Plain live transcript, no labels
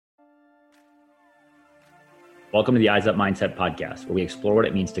Welcome to the Eyes Up Mindset podcast, where we explore what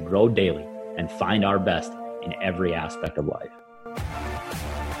it means to grow daily and find our best in every aspect of life.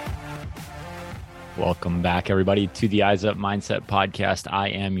 Welcome back, everybody, to the Eyes Up Mindset podcast. I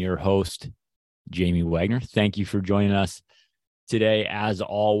am your host, Jamie Wagner. Thank you for joining us today. As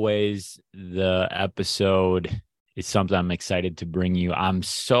always, the episode is something I'm excited to bring you. I'm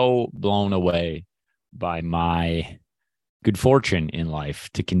so blown away by my good fortune in life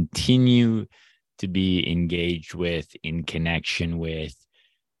to continue to be engaged with, in connection with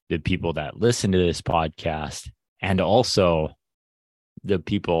the people that listen to this podcast, and also the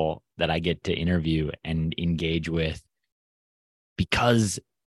people that I get to interview and engage with, because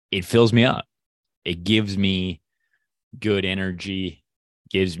it fills me up. It gives me good energy,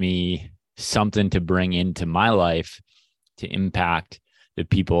 gives me something to bring into my life to impact the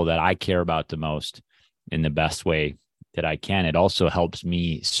people that I care about the most in the best way that I can. It also helps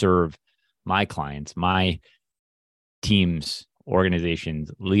me serve my clients, my teams,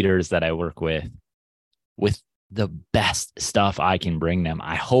 organizations, leaders that I work with the best stuff I can bring them.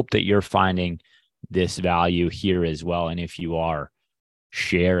 I hope that you're finding this value here as well. And if you are,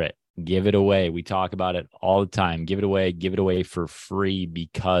 share it, give it away. We talk about it all the time. Give it away for free,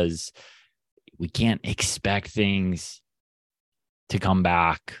 because we can't expect things to come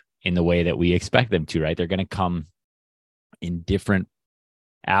back in the way that we expect them to, right? They're going to come in different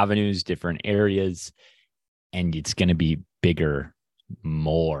avenues, different areas, and it's going to be bigger,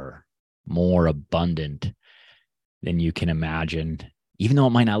 more abundant than you can imagine, even though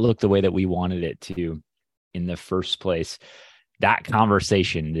it might not look the way that we wanted it to in the first place. That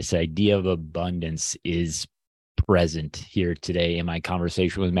conversation, this idea of abundance, is present here today in my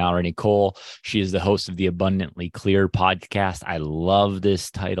conversation with Mallory Nicole. She is the host of the Abundantly Clear podcast. I love this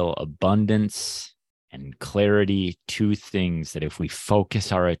title, Abundance and Clarity, two things that if we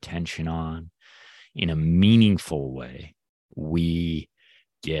focus our attention on in a meaningful way, we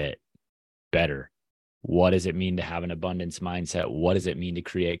get better. What does it mean to have an abundance mindset? What does it mean to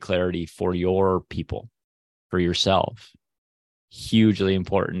create clarity for your people, for yourself? Hugely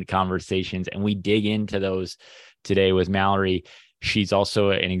important conversations. And we dig into those today with Mallory. She's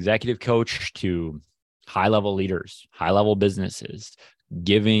also an executive coach to high-level leaders, high-level businesses,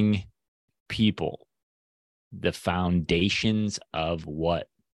 giving people the foundations of what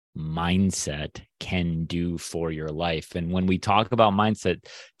mindset can do for your life. And when we talk about mindset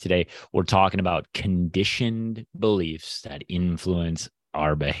today, we're talking about conditioned beliefs that influence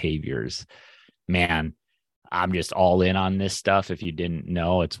our behaviors. Man, I'm just all in on this stuff. If you didn't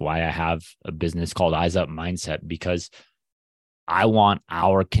know, it's why I have a business called Eyes Up Mindset, because I want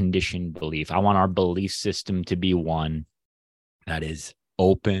our conditioned belief, I want our belief system to be one that is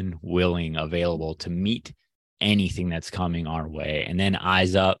open, willing, available to meet anything that's coming our way. And then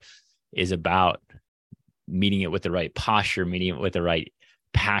Eyes Up is about meeting it with the right posture, meeting it with the right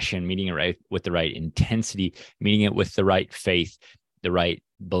passion, meeting it right with the right intensity, meeting it with the right faith, the right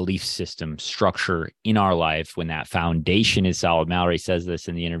belief system structure in our life. When that foundation is solid, Mallory says this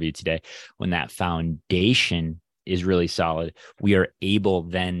in the interview today, when that foundation is really solid, we are able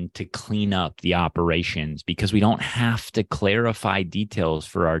then to clean up the operations, because we don't have to clarify details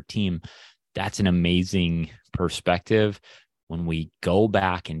for our team. That's an amazing perspective when we go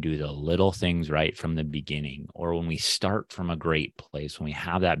back and do the little things right from the beginning, or when we start from a great place, when we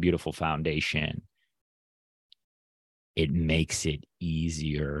have that beautiful foundation. It makes it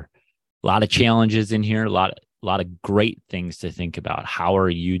easier. A lot of challenges in here, a lot of great things to think about. How are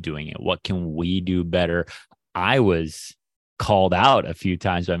you doing it? What can we do better? I was called out a few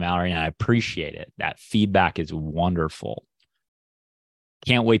times by Mallory, and I appreciate it. That feedback is wonderful.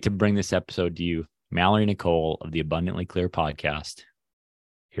 Can't wait to bring this episode to you. Mallory Nicole of the Abundantly Clear podcast.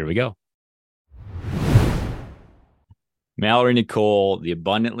 Here we go. Mallory Nicole, the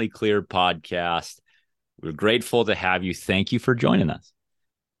Abundantly Clear podcast. We're grateful to have you. Thank you for joining us.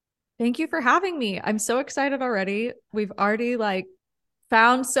 Thank you for having me. I'm so excited already. We've already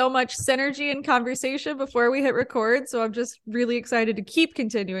found so much synergy in conversation before we hit record. So I'm just really excited to keep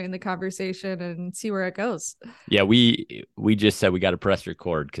continuing the conversation and see where it goes. Yeah, we just said we got to press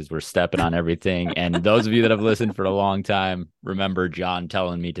record because we're stepping on everything. And those of you that have listened for a long time, remember John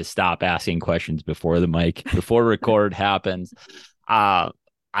telling me to stop asking questions before record happens.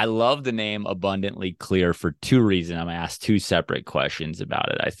 I love the name Abundantly Clear for two reasons. I'm going to ask two separate questions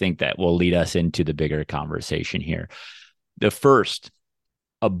about it. I think that will lead us into the bigger conversation here. The first,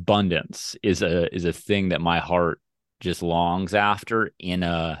 abundance is a thing that my heart just longs after in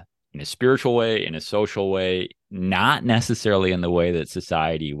a spiritual way, in a social way, not necessarily in the way that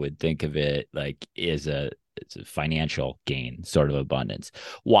society would think of it, like it's a financial gain sort of abundance.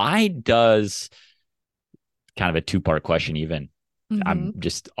 Why does kind of a two-part question even. I'm Mm-hmm.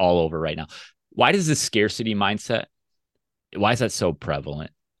 just all over right now. Why does the scarcity mindset, why is that so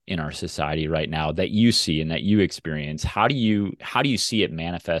prevalent in our society right now that you see and that you experience? How do you see it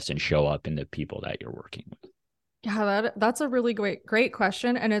manifest and show up in the people that you're working with? Yeah, that's a really great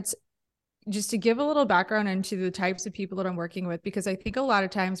question. And it's just to give a little background into the types of people that I'm working with, because I think a lot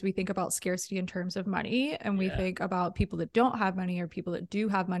of times we think about scarcity in terms of money, and we Yeah. think about people that don't have money or people that do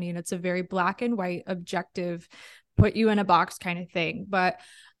have money. And it's a very black and white, objective, put you in a box kind of thing. But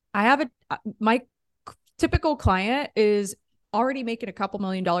I have my typical client is already making a couple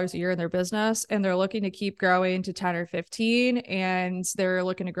 $1,000,000 a year in their business, and they're looking to keep growing to 10 or 15, and they're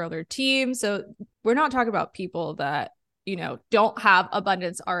looking to grow their team. So we're not talking about people that don't have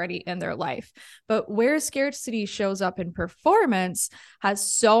abundance already in their life. But where scarcity shows up in performance has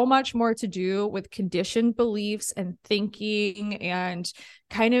so much more to do with conditioned beliefs and thinking, and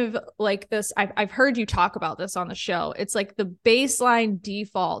kind of like this. I've heard you talk about this on the show. It's like the baseline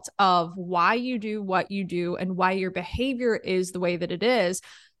default of why you do what you do and why your behavior is the way that it is.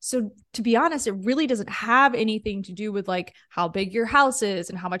 So to be honest, it really doesn't have anything to do with like how big your house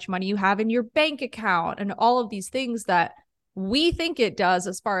is and how much money you have in your bank account and all of these things that we think it does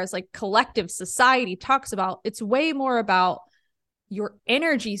as far as like collective society talks about. It's way more about your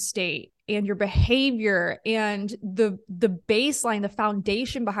energy state and your behavior and the baseline, the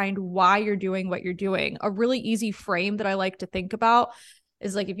foundation behind why you're doing what you're doing. A really easy frame that I like to think about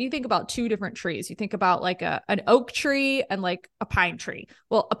is like, if you think about two different trees, you think about like an oak tree and like a pine tree.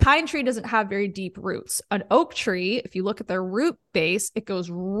 Well, a pine tree doesn't have very deep roots. An oak tree, if you look at their root base, it goes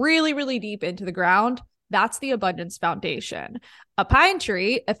really, really deep into the ground. That's the abundance foundation. A pine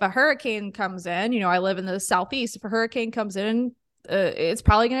tree, if a hurricane comes in, I live in the Southeast, if a hurricane comes in, it's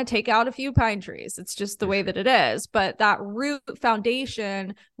probably going to take out a few pine trees. It's just the For way sure. that it is. But that root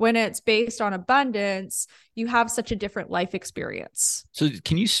foundation, when it's based on abundance, you have such a different life experience. So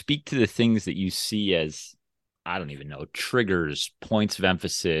can you speak to the things that you see as, I don't even know, triggers, points of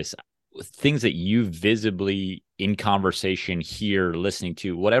emphasis, things that you visibly in conversation hear, listening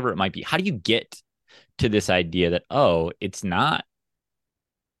to, whatever it might be? How do you get to this idea that, oh, it's not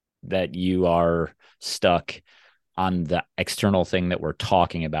that you are stuck on the external thing that we're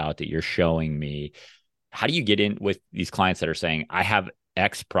talking about that you're showing me? How do you get in with these clients that are saying, I have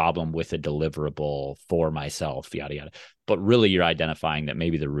X problem with a deliverable for myself, yada, yada. But really you're identifying that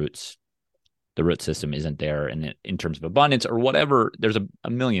maybe the root system isn't there in terms of abundance or whatever. There's a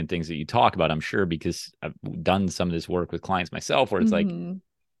million things that you talk about, I'm sure, because I've done some of this work with clients myself where it's like, Mm-hmm.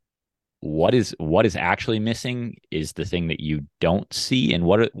 what is actually missing is the thing that you don't see. And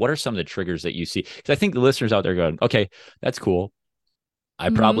what are some of the triggers that you see? Because I think the listeners out there going, okay, that's cool. I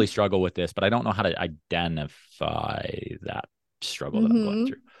Mm-hmm. probably struggle with this, but I don't know how to identify that struggle that I'm going Mm-hmm.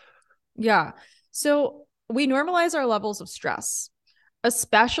 through. Yeah. So we normalize our levels of stress,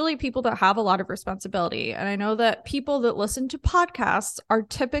 especially people that have a lot of responsibility. And I know that people that listen to podcasts are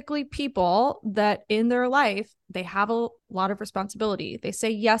typically people that in their life, they have a lot of responsibility. They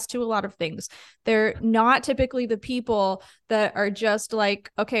say yes to a lot of things. They're not typically the people that are just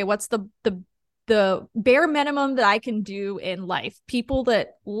like, okay, what's the bare minimum that I can do in life. People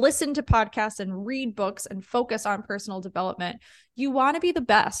that listen to podcasts and read books and focus on personal development. You want to be the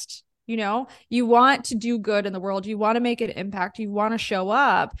best. You want to do good in the world. You want to make an impact. You want to show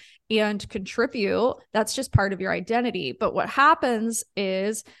up and contribute. That's just part of your identity. But what happens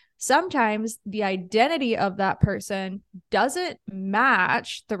is sometimes the identity of that person doesn't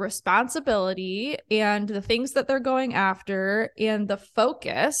match the responsibility and the things that they're going after and the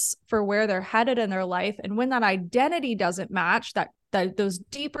focus for where they're headed in their life. And when that identity doesn't match that those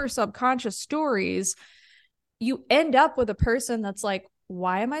deeper subconscious stories, you end up with a person that's like,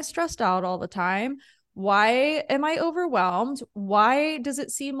 why am I stressed out all the time? Why am I overwhelmed? Why does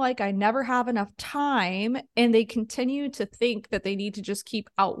it seem like I never have enough time? And they continue to think that they need to just keep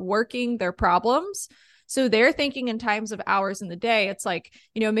outworking their problems. So they're thinking in times of hours in the day. It's like,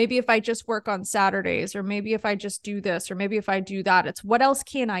 maybe if I just work on Saturdays, or maybe if I just do this, or maybe if I do that, it's what else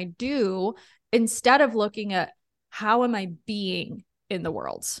can I do, instead of looking at how am I being in the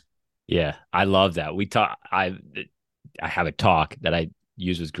world? Yeah, I love that. I have a talk that I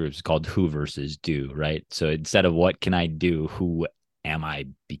use with groups called who versus do, right? So instead of what can I do, who am I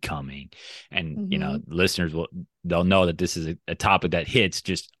becoming? And Mm-hmm. listeners they'll know that this is a topic that hits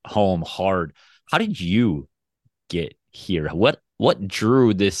just home hard. How did you get here? What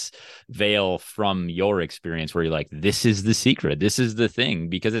drew this veil from your experience where you're like, this is the secret, this is the thing?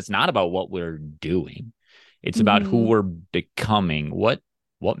 Because it's not about what we're doing, it's about who Mm-hmm. we're becoming. What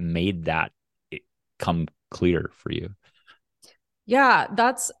made that come clear for you? Yeah,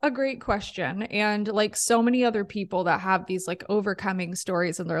 that's a great question. And like so many other people that have these like overcoming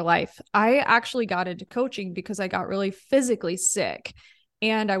stories in their life, I actually got into coaching because I got really physically sick.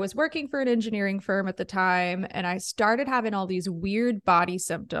 And I was working for an engineering firm at the time, and I started having all these weird body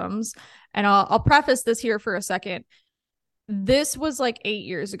symptoms. And I'll preface this here for a second. This was like 8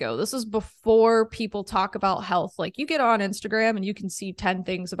 years ago. This was before people talk about health. Like you get on Instagram and you can see 10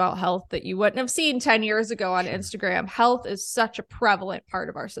 things about health that you wouldn't have seen 10 years ago on Instagram. Health is such a prevalent part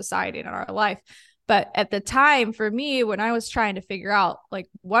of our society and our life. But at the time, for me, when I was trying to figure out like,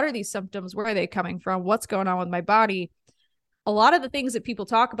 what are these symptoms? Where are they coming from? What's going on with my body? A lot of the things that people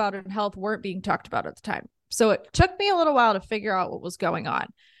talk about in health weren't being talked about at the time. So it took me a little while to figure out what was going on.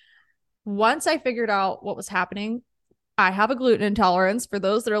 Once I figured out what was happening, I have a gluten intolerance. For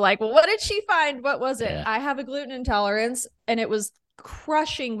those that are like, well, what did she find? What was it? Yeah. I have a gluten intolerance, and it was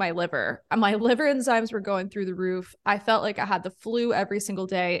crushing my liver. My liver enzymes were going through the roof. I felt like I had the flu every single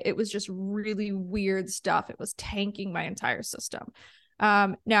day. It was just really weird stuff. It was tanking my entire system.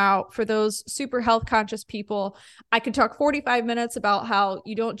 Now, for those super health conscious people, I could talk 45 minutes about how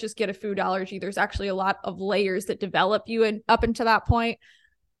you don't just get a food allergy. There's actually a lot of layers that develop you and up until that point.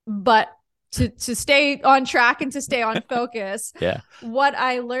 But to stay on track and to stay on focus, Yeah. what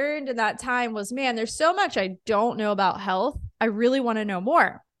I learned in that time was, man, there's so much I don't know about health. I really want to know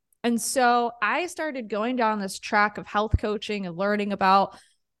more. And so I started going down this track of health coaching and learning about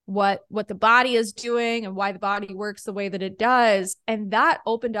what the body is doing and why the body works the way that it does. And that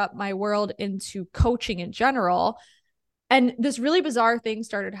opened up my world into coaching in general. And this really bizarre thing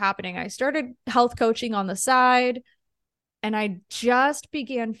started happening. I started health coaching on the side. And I just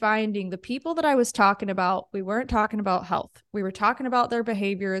began finding the people that I was talking about, we weren't talking about health. We were talking about their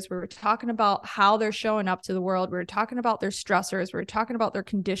behaviors. We were talking about how they're showing up to the world. We were talking about their stressors. We were talking about their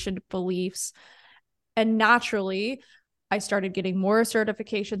conditioned beliefs. And naturally, I started getting more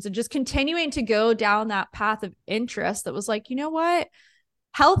certifications and just continuing to go down that path of interest that was like, you know what?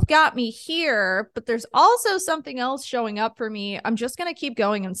 Health got me here, but there's also something else showing up for me. I'm just going to keep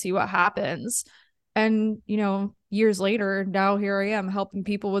going and see what happens. And, years later, now here I am helping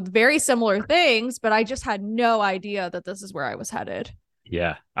people with very similar things, but I just had no idea that this is where I was headed.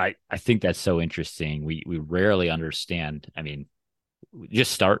 Yeah. I think that's so interesting. We rarely understand. I mean,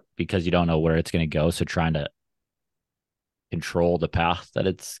 just start because you don't know where it's going to go. So trying to control the path that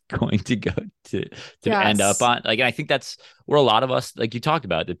it's going to go to end up on. Like, I think that's where a lot of us, like you talked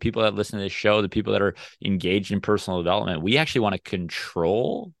about, the people that listen to this show, the people that are engaged in personal development, we actually want to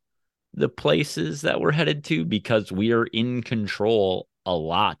control the places that we're headed to because we are in control a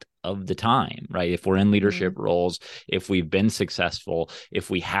lot of the time, right? If we're in leadership roles, if we've been successful, if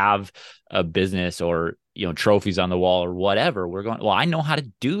we have a business or, trophies on the wall or whatever, we're going, well, I know how to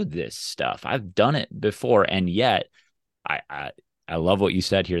do this stuff. I've done it before. And yet I love what you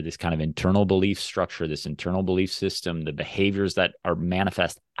said here, this kind of internal belief structure, this internal belief system, the behaviors that are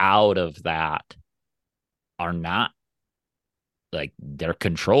manifest out of that are not like they're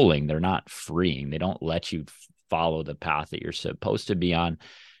controlling, they're not freeing. They don't let you follow the path that you're supposed to be on.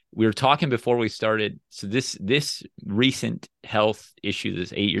 We were talking before we started. So this recent health issue,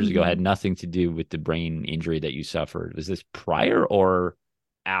 this 8 years ago, had nothing to do with the brain injury that you suffered. Was this prior or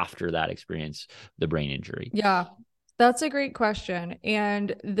after that experience, the brain injury? Yeah, that's a great question.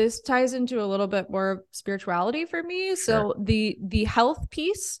 And this ties into a little bit more spirituality for me. Sure. So the health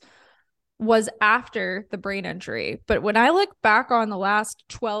piece was after the brain injury. But when I look back on the last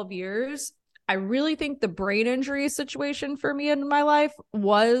 12 years, I really think the brain injury situation for me in my life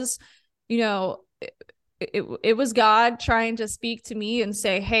was, it was God trying to speak to me and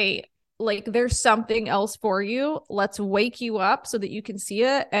say, hey, like there's something else for you. Let's wake you up so that you can see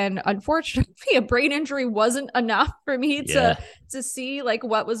it. And unfortunately, a brain injury wasn't enough for me to see like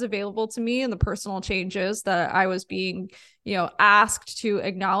what was available to me and the personal changes that I was being, asked to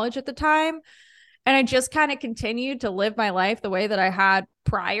acknowledge at the time. And I just kind of continued to live my life the way that I had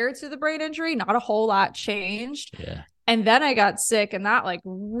prior to the brain injury. Not a whole lot changed. Yeah. And then I got sick, and that like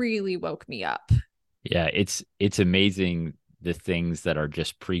really woke me up. Yeah, it's amazing the things that are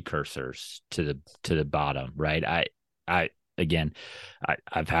just precursors to the bottom, right? I've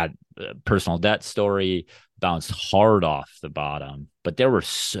had a personal debt story, bounced hard off the bottom, but there were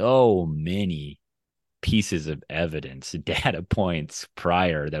so many pieces of evidence, data points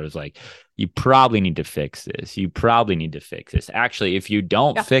prior that was like, you probably need to fix this. You probably need to fix this. Actually, if you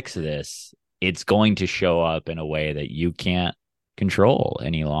don't fix this, it's going to show up in a way that you can't control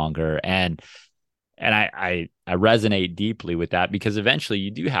any longer. And I resonate deeply with that because eventually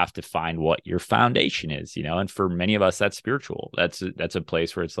you do have to find what your foundation is, and for many of us, that's spiritual. That's a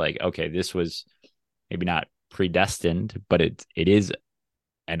place where it's like, okay, this was maybe not predestined, but it is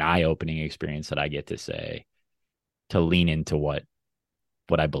an eye-opening experience that I get to say, to lean into what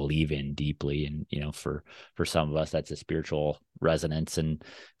I believe in deeply. And, for some of us, that's a spiritual resonance. And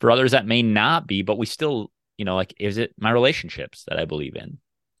for others, that may not be, but we still, like, is it my relationships that I believe in?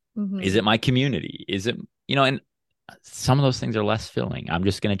 Mm-hmm. Is it my community? Is it, and some of those things are less filling. I'm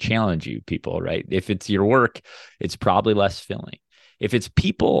just going to challenge you, people, right? If it's your work, it's probably less filling. If it's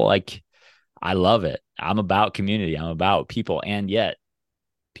people, like, I love it. I'm about community. I'm about people. And yet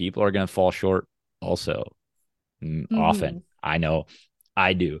people are going to fall short also. Often. I know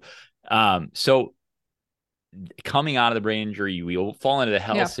I do. So coming out of the brain injury, we will fall into the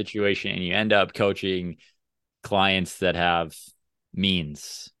health situation, and you end up coaching clients that have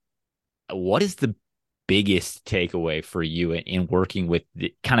means. What is the biggest takeaway for you in working with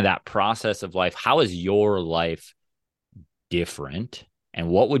kind of that process of life? How is your life different? And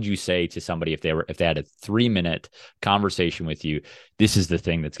what would you say to somebody if they had a 3-minute conversation with you? This is the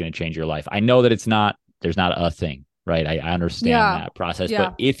thing that's going to change your life. I know that there's not a thing, right? I understand that process,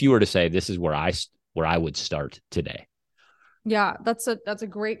 but if you were to say, this is where I would start today. Yeah, that's a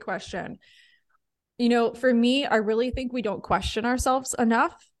great question. For me, I really think we don't question ourselves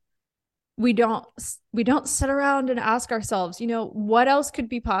enough. We don't sit around and ask ourselves, what else could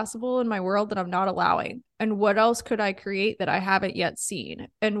be possible in my world that I'm not allowing? And what else could I create that I haven't yet seen?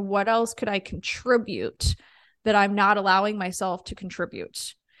 And what else could I contribute that I'm not allowing myself to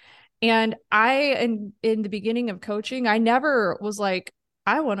contribute? And in the beginning of coaching, I never was like,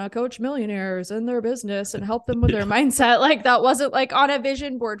 I want to coach millionaires in their business and help them with their mindset. Like, that wasn't like on a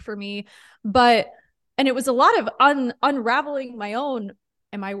vision board for me. And it was a lot of unraveling my own.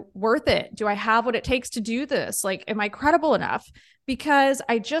 Am I worth it? Do I have what it takes to do this? Like, am I credible enough? Because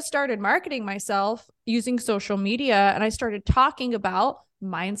I just started marketing myself using social media, and I started talking about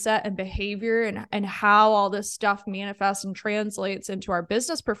mindset and behavior and how all this stuff manifests and translates into our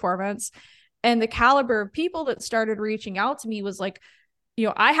business performance. And the caliber of people that started reaching out to me was like,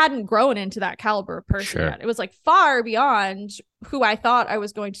 I hadn't grown into that caliber of person yet. It was like far beyond who I thought I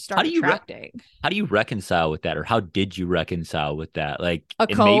was going to start attracting. How do you reconcile with that? Or how did you reconcile with that? Like a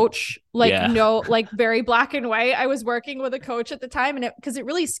coach, like very black and white. I was working with a coach at the time, and because it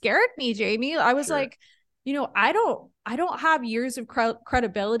really scared me, Jamie. I was like, I don't have years of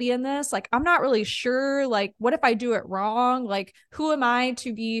credibility in this. Like, I'm not really sure. Like, what if I do it wrong? Like, who am I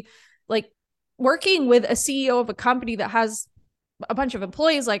to be like working with a CEO of a company that has a bunch of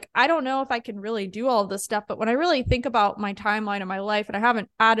employees? Like, I don't know if I can really do all of this stuff. But when I really think about my timeline of my life, and I haven't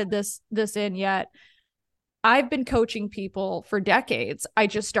added this in yet, I've been coaching people for decades. I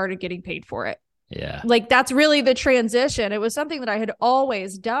just started getting paid for it. Yeah. Like, that's really the transition. It was something that I had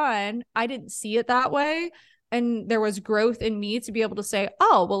always done. I didn't see it that way. And there was growth in me to be able to say,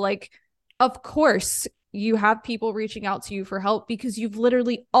 oh, well, like, of course you have people reaching out to you for help because you've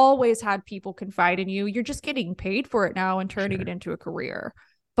literally always had people confide in you. You're just getting paid for it now and turning it into a career.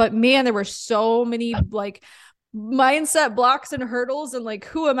 But man, there were so many like mindset blocks and hurdles, and like,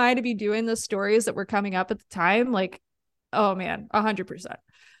 who am I to be doing the stories that were coming up at the time? Like, oh man, 100%.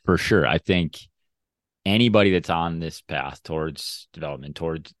 For sure. I think anybody that's on this path towards development,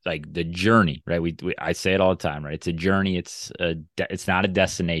 towards like the journey, right? I say it all the time, right? It's a journey. It's not a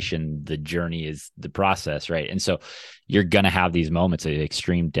destination. The journey is the process, right? And so you're going to have these moments of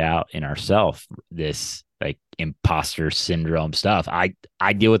extreme doubt in ourselves, this like imposter syndrome stuff. I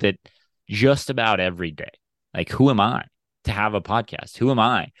deal with it just about every day. Like, who am I to have a podcast? Who am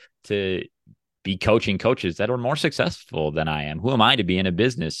I to be coaching coaches that are more successful than I am? Who am I to be in a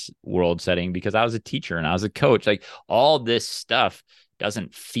business world setting because I was a teacher and I was a coach? Like, all this stuff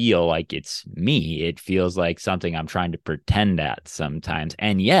doesn't feel like it's me. It feels like something I'm trying to pretend at sometimes.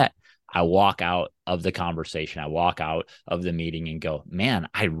 And yet I walk out of the conversation. I walk out of the meeting and go, man,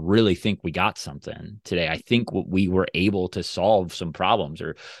 I really think we got something today. I think we were able to solve some problems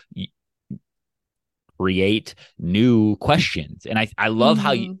or create new questions. And I love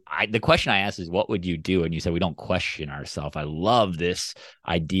how the question I asked is, what would you do? And you said, we don't question ourselves. I love this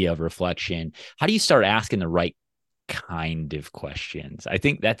idea of reflection. How do you start asking the right kind of questions? I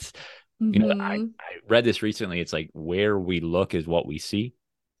think that's, I read this recently. It's like, where we look is what we see.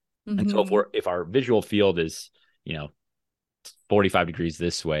 And so if our visual field is, 45 degrees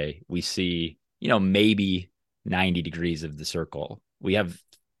this way, we see, maybe 90 degrees of the circle. We have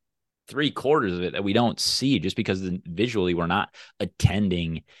 3/4 of it that we don't see just because visually we're not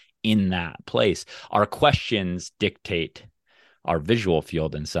attending in that place. Our questions dictate our visual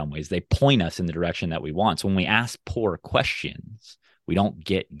field in some ways. They point us in the direction that we want. So when we ask poor questions, we don't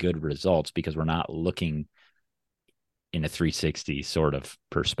get good results because we're not looking in a 360 sort of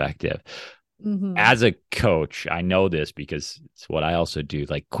perspective. As a coach, I know this because it's what I also do.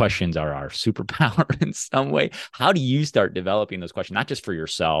 Like, questions are our superpower in some way. How do you start developing those questions, not just for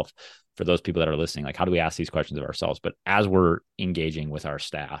yourself, for those people that are listening? Like, how do we ask these questions of ourselves, but as we're engaging with our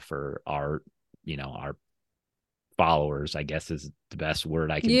staff or our followers, I guess is the best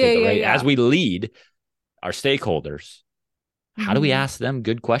word I can think of, right? As we lead our stakeholders, how do we ask them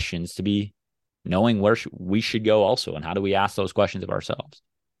good questions to be knowing where we should go also? And how do we ask those questions of ourselves?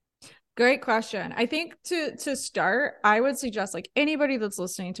 Great question. I think to start, I would suggest like anybody that's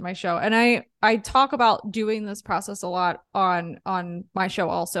listening to my show, and I talk about doing this process a lot on my show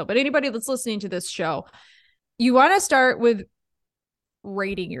also, but anybody that's listening to this show, you want to start with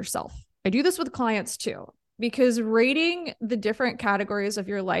rating yourself. I do this with clients too, because rating the different categories of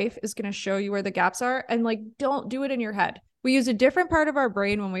your life is going to show you where the gaps are. And like, don't do it in your head. We use a different part of our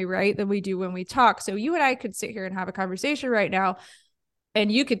brain when we write than we do when we talk. So you and I could sit here and have a conversation right now,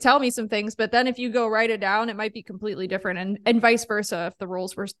 and you could tell me some things, but then if you go write it down, it might be completely different, and vice versa if the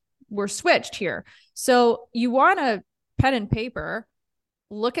roles were switched here. So you want a pen and paper,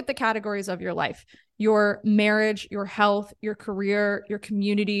 look at the categories of your life, your marriage, your health, your career, your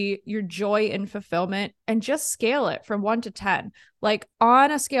community, your joy and fulfillment, and just scale it from 1 to 10. Like, on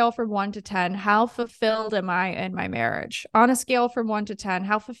a scale from 1 to 10, how fulfilled am I in my marriage? On a scale from 1 to 10,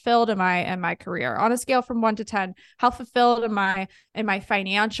 how fulfilled am I in my career? On a scale from 1 to 10, how fulfilled am I in my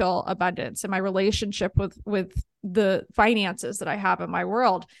financial abundance and my relationship with the finances that I have in my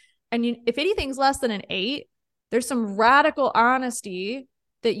world? And if anything's less than an 8, there's some radical honesty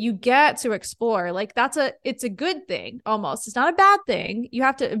that you get to explore. Like, it's a good thing almost. It's not a bad thing. You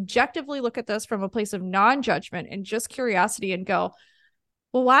have to objectively look at this from a place of non-judgment and just curiosity and go,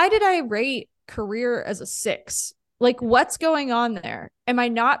 well, why did I rate career as a 6? Like, what's going on there? Am I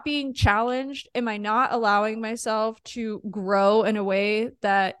not being challenged? Am I not allowing myself to grow in a way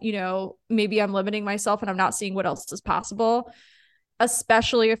that, maybe I'm limiting myself and I'm not seeing what else is possible?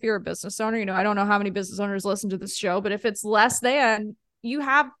 Especially if you're a business owner. I don't know how many business owners listen to this show, but if it's less than, you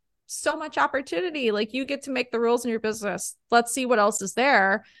have so much opportunity. Like, you get to make the rules in your business. Let's see what else is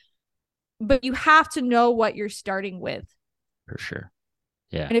there. But you have to know what you're starting with. For sure.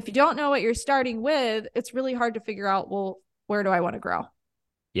 Yeah. And if you don't know what you're starting with, it's really hard to figure out, well, where do I want to grow?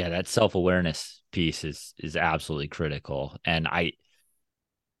 Yeah, that self-awareness piece is absolutely critical. And I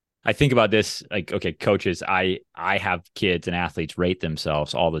think about this, like, okay, coaches, I have kids and athletes rate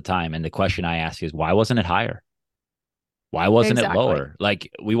themselves all the time. And the question I ask is, why wasn't it higher? Why wasn't it lower? Like,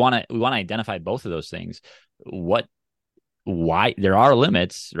 we want to identify both of those things. Why there are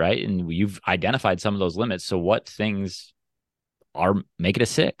limits, right? And you've identified some of those limits. So what things make it a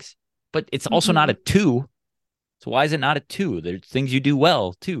 6? But it's also not a 2. So why is it not a 2? There's things you do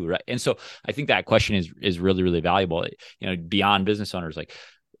well too, right? And so I think that question is really, really valuable. Beyond business owners, like,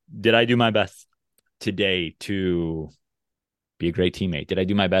 did I do my best today to be a great teammate? Did I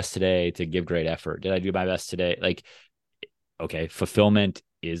do my best today to give great effort? Did I do my best today? Like, okay, fulfillment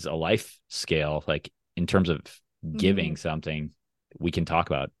is a life scale. Like, in terms of giving something, we can talk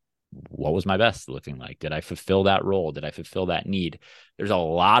about, what was my best looking like? Did I fulfill that role? Did I fulfill that need? There's a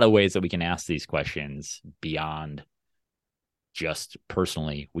lot of ways that we can ask these questions beyond just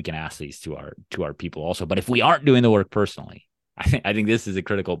personally. We can ask these to our people also. But if we aren't doing the work personally, I think this is a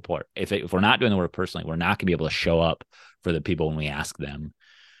critical part. If we're not doing the work personally, we're not going to be able to show up for the people when we ask them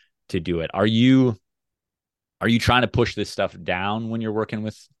to do it. Are you trying to push this stuff down when you're working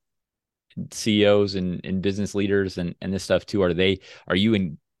with CEOs and business leaders and this stuff too? Are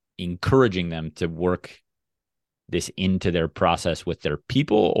you encouraging them to work this into their process with their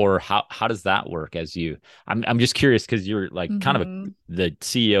people, or how does that work? I'm just curious, because you're like kind of the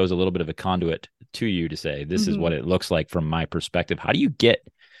CEO is a little bit of a conduit to you to say, this is what it looks like from my perspective. How do you get,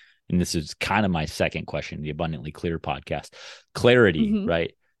 and this is kind of my second question, the Abundantly Clear podcast, clarity,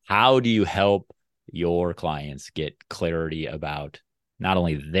 right? How do you help your clients get clarity about not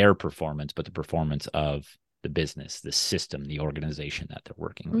only their performance, but the performance of the business, the system, the organization that they're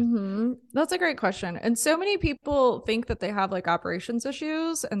working with? That's a great question. And so many people think that they have like operations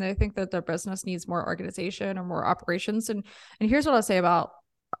issues, and they think that their business needs more organization or more operations. And here's what I'll say about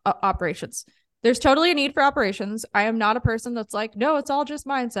operations. There's totally a need for operations. I am not a person that's like, no, it's all just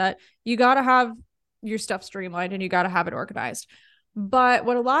mindset. You got to have your stuff streamlined and you got to have it organized. But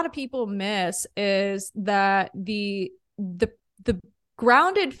what a lot of people miss is that the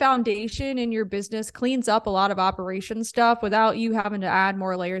grounded foundation in your business cleans up a lot of operation stuff without you having to add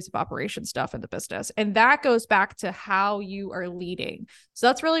more layers of operation stuff in the business. And that goes back to how you are leading. So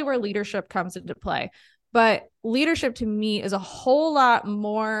that's really where leadership comes into play. But leadership to me is a whole lot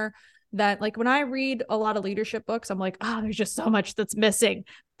more that, like when I read a lot of leadership books, I'm like, oh, there's just so much that's missing.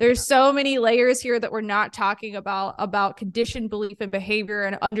 There's so many layers here that we're not talking about conditioned belief and behavior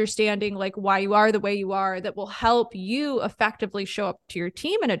and understanding like why you are the way you are, that will help you effectively show up to your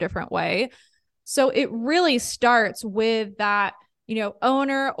team in a different way. So it really starts with that,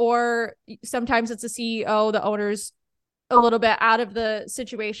 owner, or sometimes it's a CEO, the owner's a little bit out of the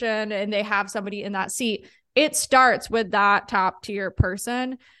situation and they have somebody in that seat. It starts with that top tier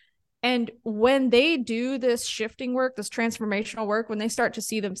person. And when they do this shifting work, this transformational work, when they start to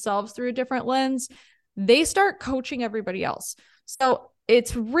see themselves through a different lens, they start coaching everybody else. So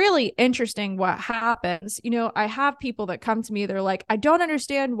it's really interesting what happens. I have people that come to me, they're like, I don't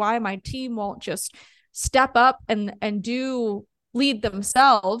understand why my team won't just step up and lead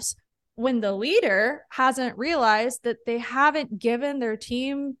themselves, when the leader hasn't realized that they haven't given their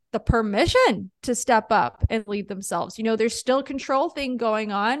team the permission to step up and lead themselves. There's still control thing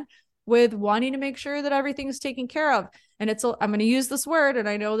going on with wanting to make sure that everything's taken care of. And I'm going to use this word, and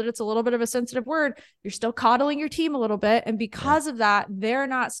I know that it's a little bit of a sensitive word. You're still coddling your team a little bit. And because of that, they're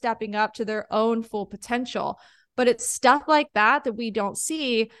not stepping up to their own full potential. But it's stuff like that we don't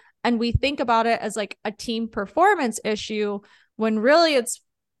see. And we think about it as like a team performance issue, when really it's,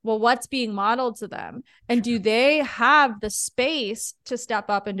 well, what's being modeled to them? And do they have the space to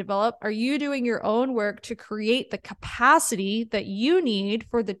step up and develop? Are you doing your own work to create the capacity that you need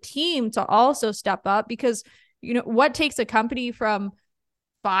for the team to also step up? Because, what takes a company from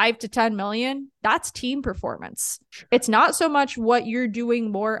 5 to 10 million? That's team performance. Sure. It's not so much what you're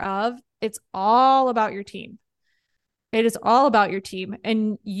doing more of. It's all about your team. It is all about your team,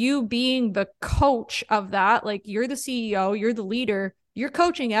 and you being the coach of that. Like, you're the CEO, you're the leader. You're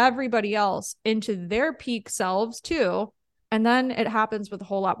coaching everybody else into their peak selves too. And then it happens with a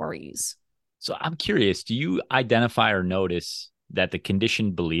whole lot more ease. So I'm curious, do you identify or notice that the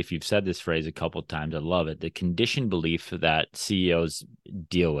conditioned belief, you've said this phrase a couple of times, I love it, the conditioned belief that CEOs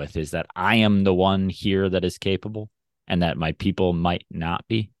deal with is that I am the one here that is capable and that my people might not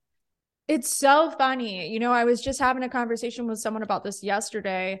be? It's so funny. I was just having a conversation with someone about this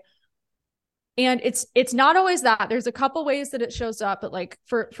yesterday. And it's not always that. There's a couple ways that it shows up. But like,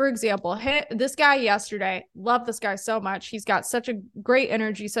 for example, this guy yesterday, love this guy so much. He's got such a great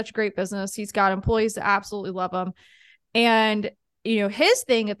energy, such a great business. He's got employees that absolutely love him. And, his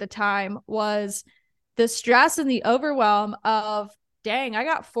thing at the time was the stress and the overwhelm of, dang, I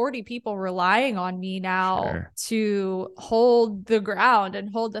got 40 people relying on me now to hold the ground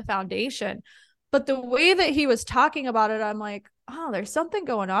and hold the foundation. But the way that he was talking about it, I'm like, oh, there's something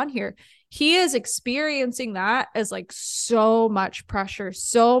going on here. He is experiencing that as like so much pressure,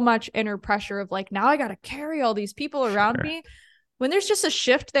 so much inner pressure of like, now I got to carry all these people around me. When there's just a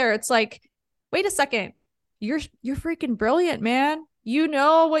shift there, it's like, wait a second, you're freaking brilliant, man. You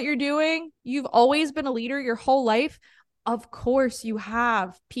know what you're doing. You've always been a leader your whole life. Of course you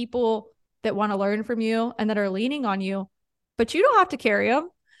have people that want to learn from you and that are leaning on you, but you don't have to carry them.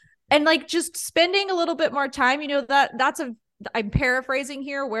 And like, just spending a little bit more time, I'm paraphrasing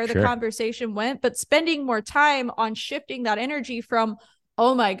here where the conversation went, but spending more time on shifting that energy from,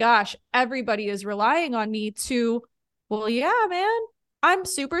 oh my gosh, everybody is relying on me, to, well, yeah, man, I'm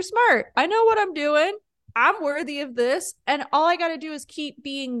super smart. I know what I'm doing. I'm worthy of this. And all I got to do is keep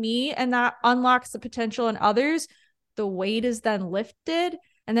being me. And that unlocks the potential in others. The weight is then lifted,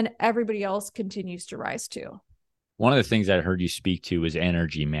 and then everybody else continues to rise too. One of the things I heard you speak to was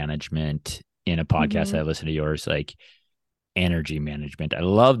energy management in a podcast I listened to yours, like energy management. I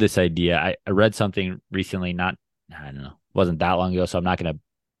love this idea. I read something recently, I don't know, wasn't that long ago, so I'm not going to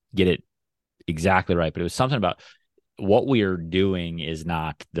get it exactly right, but it was something about what we are doing is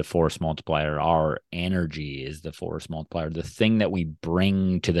not the force multiplier. Our energy is the force multiplier. The thing that we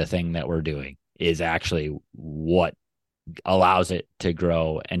bring to the thing that we're doing is actually what allows it to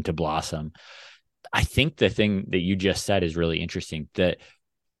grow and to blossom. I think the thing that you just said is really interesting, that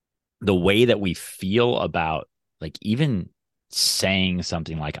the way that we feel about, like, even saying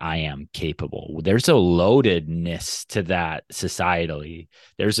something like I am capable, there's a loadedness to that societally.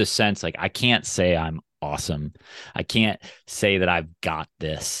 There's a sense like, I can't say I'm awesome. I can't say that I've got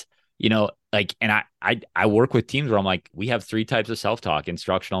this, like, and I work with teams where I'm like, we have 3 types of self-talk: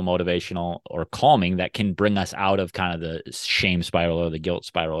 instructional, motivational, or calming, that can bring us out of kind of the shame spiral or the guilt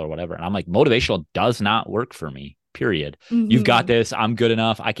spiral or whatever. And I'm like, motivational does not work for me, period. You've got this. I'm good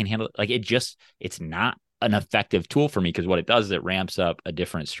enough. I can handle it. Like, it's not an effective tool for me, because what it does is it ramps up a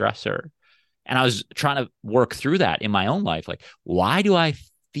different stressor. And I was trying to work through that in my own life. Like, why do I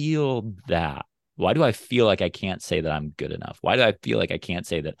feel that? Why do I feel like I can't say that I'm good enough? Why do I feel like I can't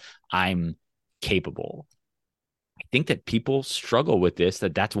say that I'm capable? I think that people struggle with this,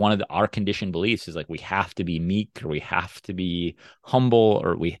 that's one of our conditioned beliefs is like, we have to be meek or we have to be humble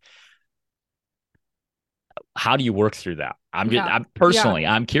or how do you work through that? I'm personally,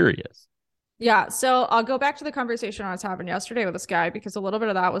 I'm curious. Yeah. So I'll go back to the conversation I was having yesterday with this guy, because a little bit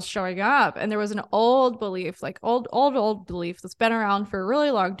of that was showing up. And there was an old belief, like old belief that's been around for a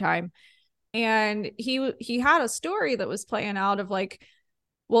really long time. And he had a story that was playing out of like,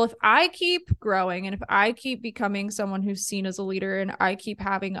 well, if I keep growing and if I keep becoming someone who's seen as a leader and I keep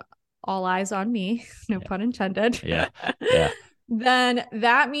having all eyes on me, no pun intended. Yeah. Yeah. Then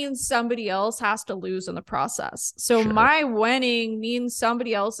that means somebody else has to lose in the process. So my winning means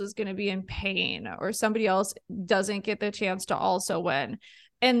somebody else is going to be in pain or somebody else doesn't get the chance to also win.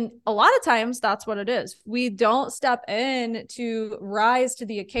 And a lot of times that's what it is. We don't step in to rise to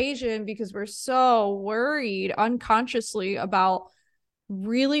the occasion because we're so worried unconsciously about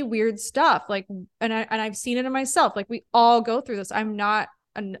really weird stuff. Like, and I've seen it in myself. Like, we all go through this. I'm not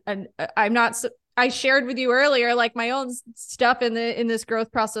I shared with you earlier, like my own stuff in this growth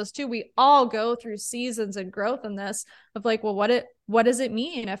process too. We all go through seasons and growth in this of like, well, what does it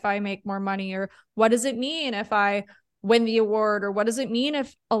mean if I make more money, or what does it mean if I win the award, or what does it mean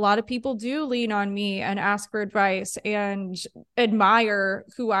if a lot of people do lean on me and ask for advice and admire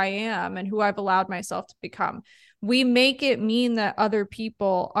who I am and who I've allowed myself to become. We make it mean that other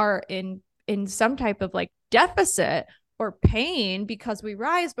people are in some type of like deficit or pain because we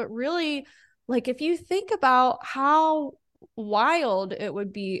rise, but really, like, if you think about how wild it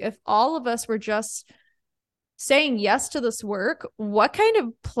would be if all of us were just saying yes to this work, what kind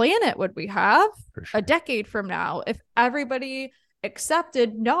of planet would we have a decade from now if everybody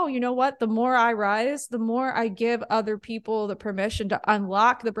accepted, no, you know what? The more I rise, the more I give other people the permission to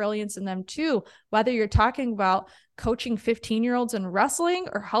unlock the brilliance in them too. Whether you're talking about coaching 15-year-olds in wrestling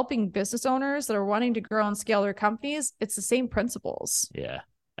or helping business owners that are wanting to grow and scale their companies, it's the same principles. Yeah.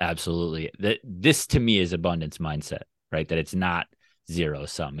 Absolutely. This to me is abundance mindset, right? That it's not zero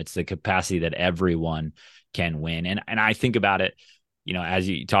sum. It's the capacity that everyone can win. And I think about it, as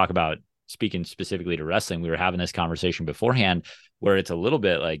you talk about speaking specifically to wrestling, we were having this conversation beforehand where it's a little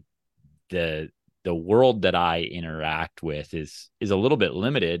bit like the world that I interact with is a little bit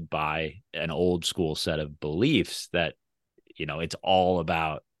limited by an old school set of beliefs that, it's all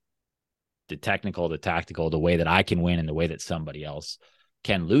about the technical, the tactical, the way that I can win and the way that somebody else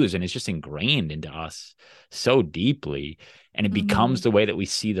can lose. And it's just ingrained into us so deeply. And it becomes the way that we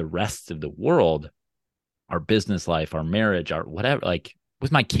see the rest of the world, our business life, our marriage, our whatever. Like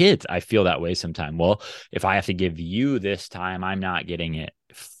with my kids, I feel that way sometimes. Well, if I have to give you this time, I'm not getting it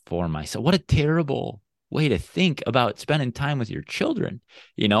for myself. What a terrible way to think about spending time with your children,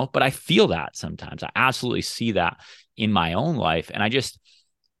 but I feel that sometimes. I absolutely see that in my own life. And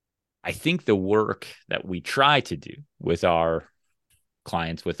I think the work that we try to do with our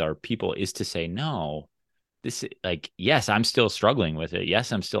clients, with our people, is to say, no, this, like, yes, I'm still struggling with it.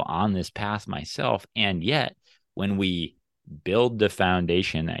 Yes, I'm still on this path myself. And yet when we build the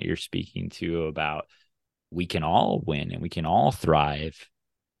foundation that you're speaking to about, we can all win and we can all thrive.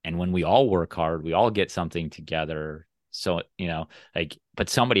 And when we all work hard, we all get something together. So, but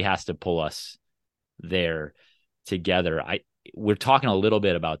somebody has to pull us there together. We're talking a little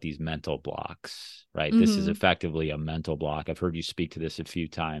bit about these mental blocks, right? This is effectively a mental block. I've heard you speak to this a few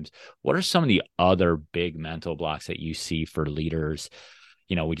times. What are some of the other big mental blocks that you see for leaders?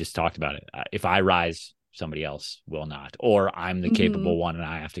 We just talked about it. If I rise, somebody else will not, or I'm the capable one and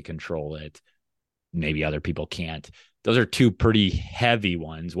I have to control it. Maybe other people can't. Those are two pretty heavy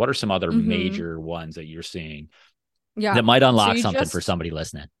ones. What are some other major ones that you're seeing that might unlock something for somebody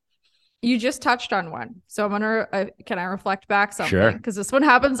listening? You just touched on one. So I'm going to, can I reflect back something? Sure. Because this one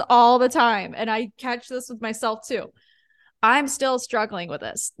happens all the time. And I catch this with myself too. I'm still struggling with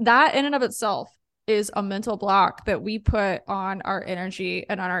this. That in and of itself is a mental block that we put on our energy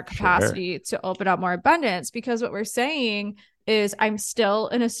and on our capacity to open up more abundance, because what we're saying is I'm still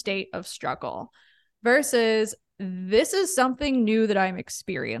in a state of struggle versus this is something new that I'm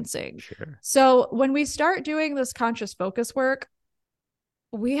experiencing. Sure. So when we start doing this conscious focus work,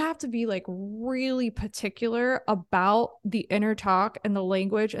 we have to be like really particular about the inner talk and the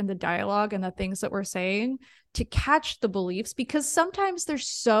language and the dialogue and the things that we're saying to catch the beliefs, because sometimes they're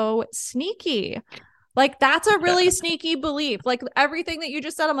so sneaky. Like that's a really sneaky belief. Like everything that you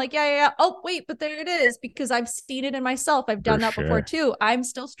just said, I'm like, yeah. Oh, wait, but there it is, because I've seen it in myself. I've done that before too. I'm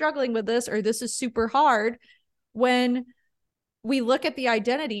still struggling with this, or this is super hard. When we look at the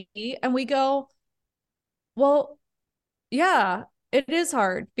identity and we go, well, yeah, It is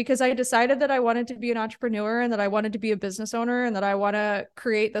hard because I decided that I wanted to be an entrepreneur and that I wanted to be a business owner and that I want to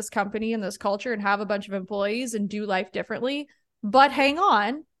create this company and this culture and have a bunch of employees and do life differently. But hang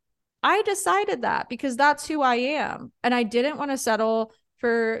on, I decided that because that's who I am. And I didn't want to settle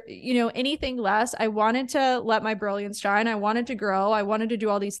for, anything less. I wanted to let my brilliance shine. I wanted to grow. I wanted to do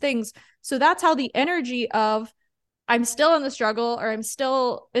all these things. So that's how the energy of I'm still in the struggle or I'm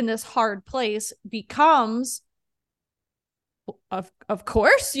still in this hard place becomes of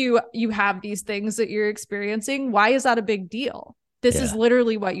course you have these things that you're experiencing. Why is that a big deal? This is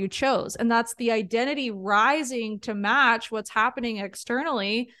literally what you chose. And that's the identity rising to match what's happening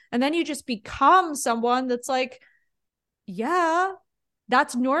externally. And then you just become someone that's like, yeah,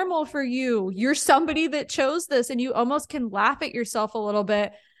 that's normal for you. You're somebody that chose this, and you almost can laugh at yourself a little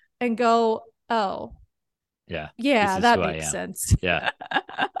bit and go, oh, yeah, that makes sense. Yeah.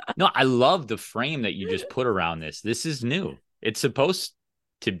 No, I love the frame that you just put around this. This is new. It's supposed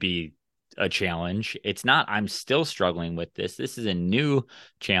to be a challenge. It's not, I'm still struggling with this. This is a new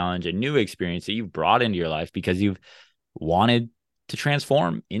challenge, a new experience that you've brought into your life because you've wanted to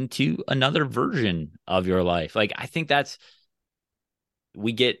transform into another version of your life. Like, I think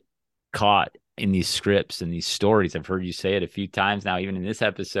we get caught in these scripts and these stories. I've heard you say it a few times now, even in this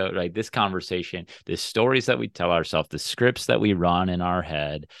episode, like this conversation, the stories that we tell ourselves, the scripts that we run in our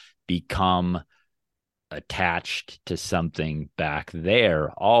head become attached to something back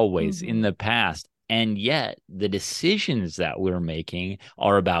there, always in the past. And yet the decisions that we're making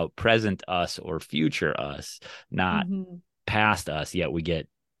are about present us or future us, not past us. Yet we get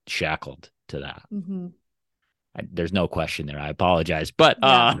shackled to that. There's no question there. I apologize, but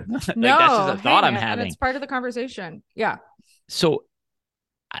no, that's just a thought I'm having. It's part of the conversation. Yeah. So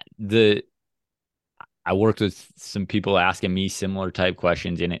I worked with some people asking me similar type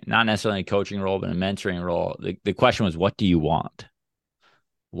questions in it, not necessarily a coaching role, but a mentoring role. The question was, what do you want?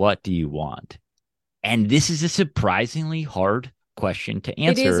 What do you want? And this is a surprisingly hard question to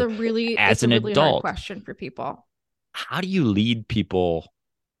answer. It is a really hard question for people. How do you lead people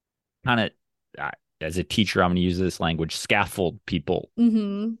kind of, as a teacher, I'm going to use this language, scaffold people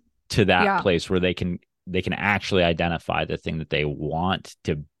to that place where they can actually identify the thing that they want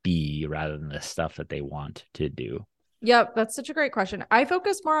to be rather than the stuff that they want to do? Yep, that's such a great question. I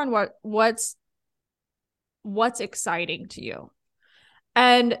focus more on what's exciting to you.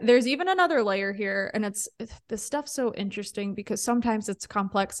 And there's even another layer here, and this stuff's so interesting because sometimes it's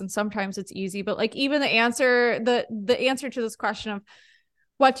complex and sometimes it's easy, but like even the answer to this question of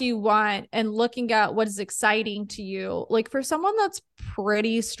what do you want and looking at what is exciting to you, like for someone that's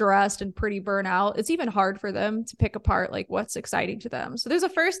pretty stressed and pretty burnout, it's even hard for them to pick apart like what's exciting to them. So there's a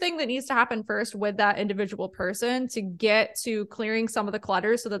first thing that needs to happen first with that individual person to get to clearing some of the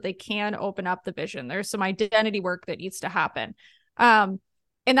clutter so that they can open up the vision. There's some identity work that needs to happen. And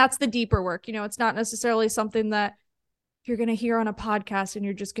that's the deeper work. It's not necessarily something that you're going to hear on a podcast and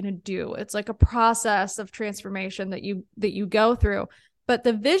you're just going to do. It's like a process of transformation that you go through. But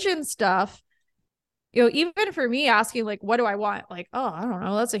the vision stuff, even for me asking like, what do I want? Like, oh, I don't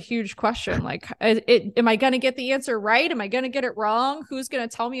know. That's a huge question. Like, am I going to get the answer right? Am I going to get it wrong? Who's going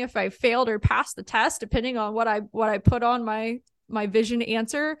to tell me if I failed or passed the test, depending on what I put on my vision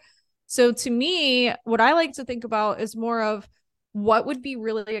answer? So to me, what I like to think about is more of what would be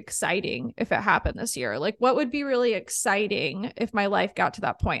really exciting if it happened this year? Like, what would be really exciting if my life got to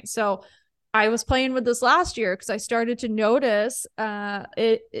that point? So I was playing with this last year because I started to notice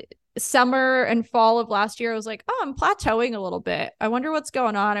summer and fall of last year. I was like, oh, I'm plateauing a little bit. I wonder what's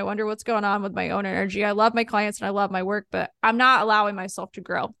going on. I wonder what's going on with my own energy. I love my clients and I love my work, but I'm not allowing myself to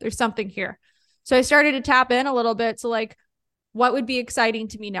grow. There's something here. So I started to tap in a little bit to like, what would be exciting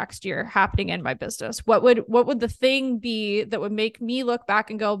to me next year happening in my business? What would the thing be that would make me look back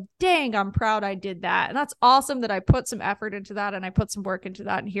and go, dang, I'm proud I did that. And that's awesome that I put some effort into that and I put some work into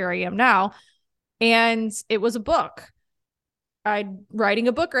that. And here I am now. And it was a book. I'm writing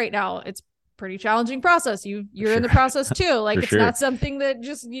a book right now. It's a pretty challenging process. You're in the process too. Like it's not something that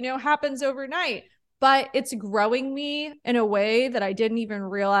just, happens overnight, but it's growing me in a way that I didn't even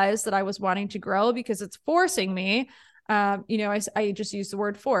realize that I was wanting to grow because it's forcing me. I just use the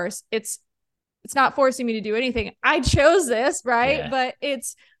word force. It's not forcing me to do anything. I chose this, right? Yeah. But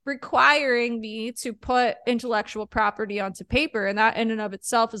it's requiring me to put intellectual property onto paper. And that in and of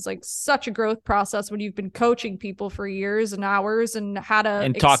itself is like such a growth process when you've been coaching people for years and hours and how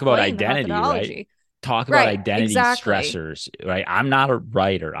to talk about identity, right? Talk about identity stressors, right? I'm not a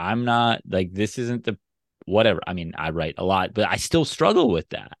writer. I'm not like, this isn't the whatever. I mean, I write a lot, but I still struggle with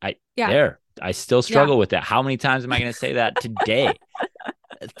that. I still struggle with that. How many times am I going to say that today?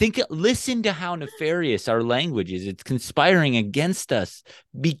 Listen to how nefarious our language is. It's conspiring against us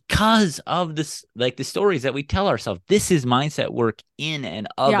because of this, like the stories that we tell ourselves. This is mindset work in and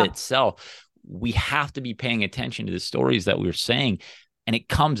of itself. We have to be paying attention to the stories that we're saying, and it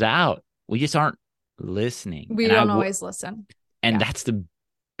comes out. We just aren't listening. We don't always listen. And that's the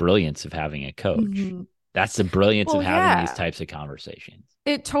brilliance of having a coach. Mm-hmm. That's the brilliance of having these types of conversations.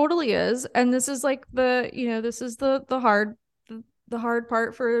 It totally is. And this is like this is the hard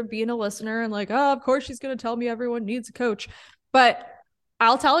part for being a listener, and like, oh, of course she's going to tell me everyone needs a coach. But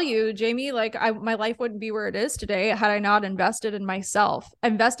I'll tell you, Jamie, like my life wouldn't be where it is today had I not invested in myself.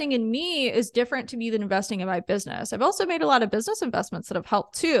 Investing in me is different to me than investing in my business. I've also made a lot of business investments that have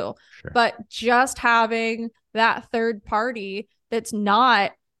helped too. Sure. But just having that third party that's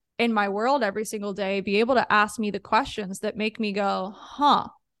not in my world every single day be able to ask me the questions that make me go,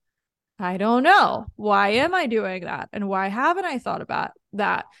 I don't know. Why am I doing that? And why haven't I thought about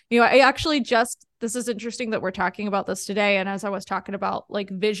that? I actually this is interesting that we're talking about this today. And as I was talking about like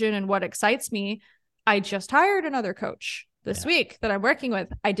vision and what excites me, I just hired another coach this week that I'm working with.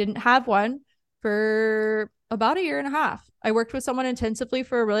 I didn't have one for about a year and a half. I worked with someone intensively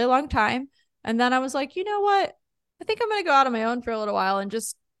for a really long time. And then I was like, you know what? I think I'm going to go out on my own for a little while and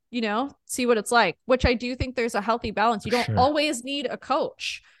just, see what it's like, which I do think there's a healthy balance. You don't always need a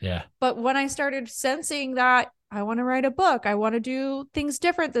coach. Yeah. But when I started sensing that I want to write a book, I want to do things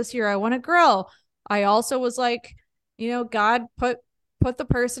different this year, I want to grow, I also was like, God put the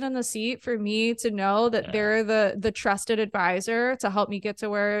person in the seat for me to know that they're the trusted advisor to help me get to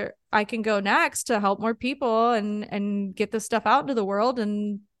where I can go next to help more people and get this stuff out into the world.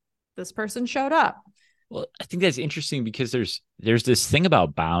 And this person showed up. Well, I think that's interesting because there's this thing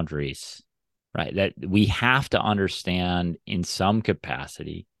about boundaries, right? That we have to understand in some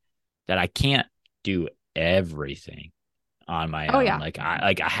capacity that I can't do everything on my own. Yeah.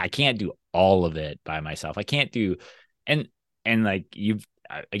 I can't do all of it by myself. I can't do, and like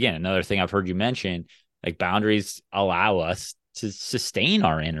again, another thing I've heard you mention, like boundaries allow us to sustain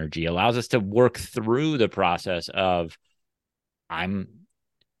our energy, allows us to work through the process of I'm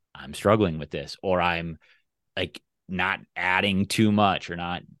struggling with this, or I'm like not adding too much or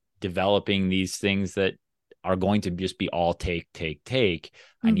not developing these things that are going to just be all take.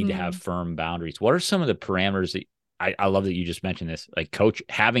 I need to have firm boundaries. What are some of the parameters that I love that you just mentioned this, like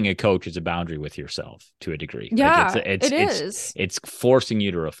having a coach is a boundary with yourself to a degree. Yeah, like it is. It's forcing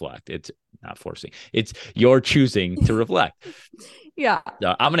you to reflect. It's not forcing. It's you're choosing to reflect. Yeah.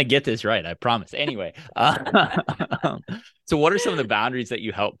 I'm going to get this right. I promise. Anyway. So what are some of the boundaries that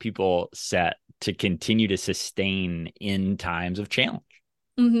you help people set to continue to sustain in times of challenge?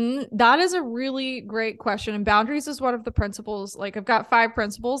 That is a really great question. And boundaries is one of the principles. Like I've got 5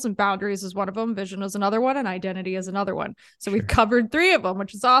 principles and boundaries is one of them. Vision is another one and identity is another one. So we've covered 3 of them,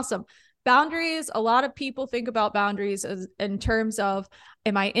 which is awesome. Boundaries. A lot of people think about boundaries as in terms of,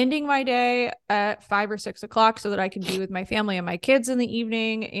 am I ending my day at 5 or 6 o'clock so that I can be with my family and my kids in the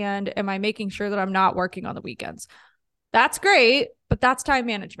evening? And am I making sure that I'm not working on the weekends? That's great, but that's time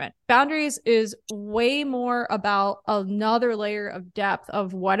management. Boundaries is way more about another layer of depth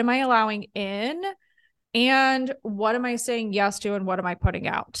of what am I allowing in and what am I saying yes to and what am I putting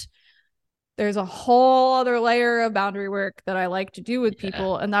out? There's a whole other layer of boundary work that I like to do with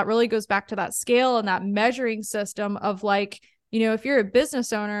people. And that really goes back to that scale and that measuring system of like, if you're a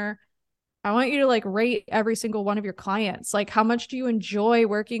business owner, I want you to like rate every single one of your clients. Like how much do you enjoy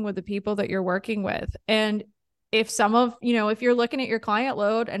working with the people that you're working with? And if if you're looking at your client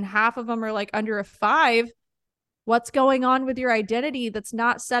load and half of them are like under a 5, what's going on with your identity that's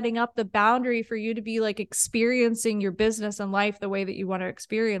not setting up the boundary for you to be like experiencing your business and life the way that you want to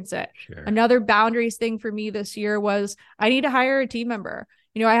experience it? Sure. Another boundaries thing for me this year was I need to hire a team member.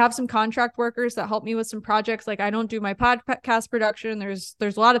 I have some contract workers that help me with some projects. Like I don't do my podcast production. There's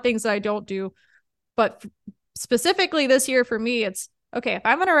a lot of things that I don't do, but specifically this year for me, it's okay. If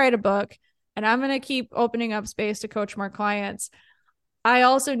I'm going to write a book, and I'm going to keep opening up space to coach more clients, I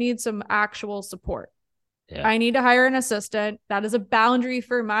also need some actual support. Yeah. I need to hire an assistant. That is a boundary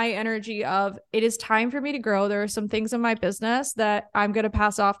for my energy of it is time for me to grow. There are some things in my business that I'm going to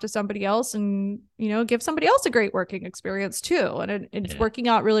pass off to somebody else and, give somebody else a great working experience too. And it's working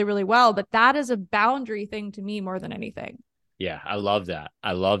out really, really well. But that is a boundary thing to me more than anything. Yeah, I love that.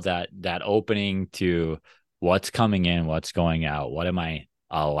 I love that opening to what's coming in, what's going out. What am I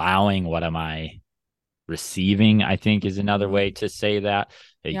allowing? What am I receiving? I think is another way to say that.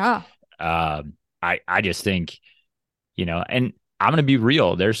 Yeah. I just think, and I'm going to be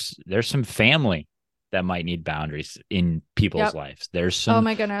real. There's some family that might need boundaries in people's lives. There's some oh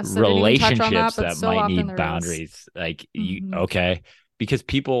my goodness, relationships that might need boundaries. Like okay, because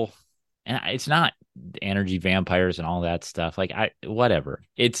people, and it's not energy vampires and all that stuff. Like whatever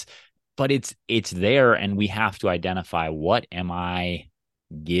but it's there, and we have to identify, what am I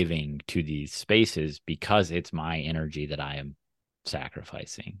giving to these spaces, because it's my energy that I am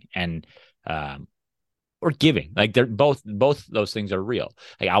sacrificing, and or giving. Like they're both those things are real.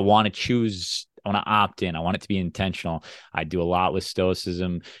 Like I want to opt in. I want it to be intentional. I do a lot with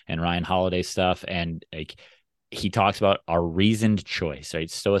Stoicism and Ryan Holiday stuff, and like he talks about our reasoned choice, right?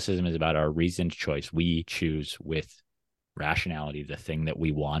 Stoicism is about our reasoned choice. We choose with rationality the thing that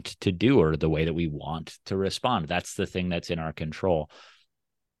we want to do, or the way that we want to respond. That's the thing that's in our control.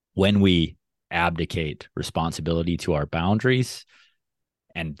 When we abdicate responsibility to our boundaries,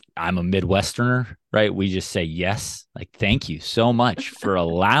 and I'm a Midwesterner, right? We just say yes. Like, thank you so much for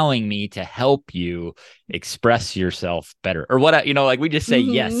allowing me to help you express yourself better, or what, like we just say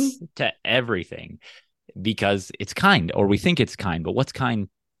yes to everything because it's kind, or we think it's kind. But what's kind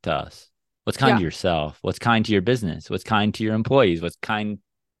to us? What's kind to yourself? What's kind to your business? What's kind to your employees? What's kind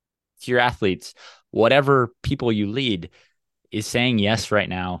to your athletes? Whatever people you lead, is saying yes right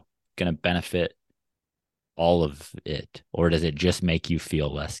now going to benefit all of it, or does it just make you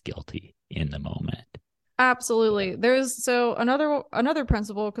feel less guilty in the moment? Absolutely. There's another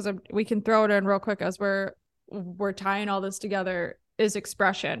principle, because we can throw it in real quick as we're tying all this together, is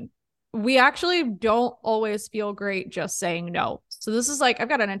expression. We actually don't always feel great just saying no. So this is like, I've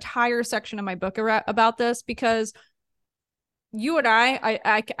got an entire section in my book about this, because you and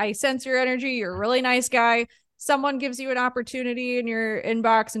I sense your energy. You're a really nice guy. Someone gives you an opportunity in your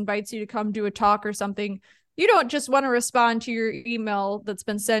inbox, invites you to come do a talk or something. You don't just want to respond to your email that's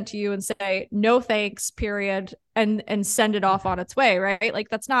been sent to you and say, no thanks, period, and send it off on its way, right? Like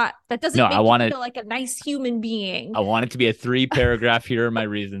that doesn't make you feel like a nice human being. I want it to be a 3-paragraph, here are my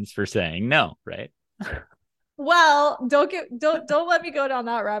reasons for saying no, right? Well, don't let me go down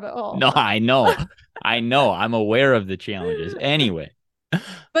that rabbit hole. No, I know. I'm aware of the challenges. Anyway.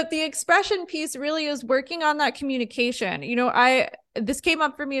 But the expression piece really is working on that communication. This came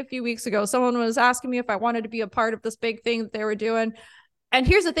up for me a few weeks ago. Someone was asking me if I wanted to be a part of this big thing that they were doing. And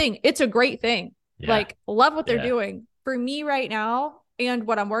here's the thing. It's a great thing. Yeah. Like, love what they're doing. For me right now and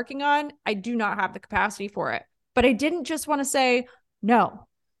what I'm working on, I do not have the capacity for it. But I didn't just want to say no.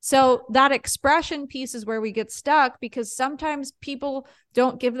 So that expression piece is where we get stuck, because sometimes people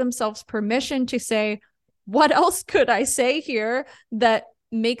don't give themselves permission to say, what else could I say here that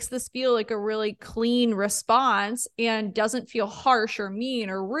makes this feel like a really clean response and doesn't feel harsh or mean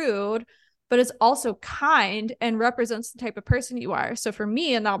or rude, but is also kind and represents the type of person you are. So for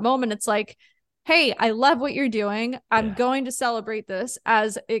me in that moment, it's like, hey, I love what you're doing. I'm going to celebrate this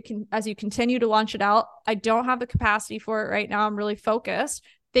as you continue to launch it out. I don't have the capacity for it right now. I'm really focused.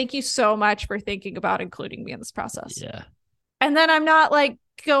 Thank you so much for thinking about including me in this process. Yeah. And then I'm not like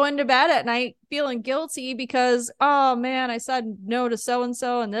going to bed at night feeling guilty because, oh man, I said no to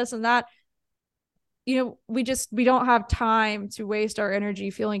so-and-so and this and that. We don't have time to waste our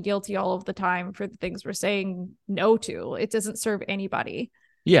energy feeling guilty all of the time for the things we're saying no to. It doesn't serve anybody.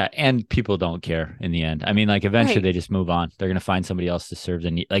 Yeah. And people don't care in the end. I mean, like eventually they just move on. They're going to find somebody else to serve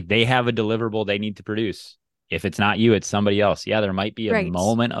the need. Like they have a deliverable they need to produce. If it's not you, it's somebody else. Yeah. There might be a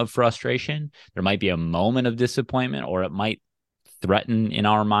moment of frustration. There might be a moment of disappointment, or it might threaten in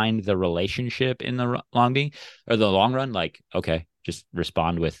our mind the relationship in the long run. Like, okay, just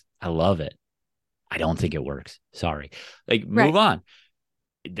respond with, I love it. I don't think it works. Sorry. Like, move on.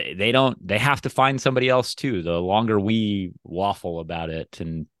 They have to find somebody else too. The longer we waffle about it,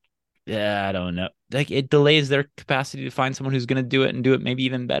 and I don't know, like it delays their capacity to find someone who's going to do it and do it maybe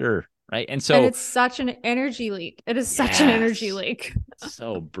even better. Right. And so it's such an energy leak. It is such an energy leak.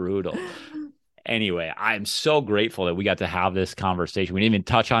 So brutal. Anyway, I'm so grateful that we got to have this conversation. We didn't even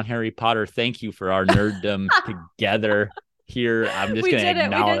touch on Harry Potter. Thank you for our nerddom together here. I'm just going to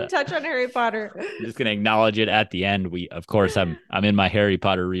acknowledge. We didn't touch on Harry Potter. I'm just going to acknowledge it at the end. Of course, I'm in my Harry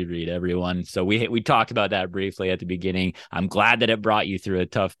Potter reread, everyone. So we talked about that briefly at the beginning. I'm glad that it brought you through a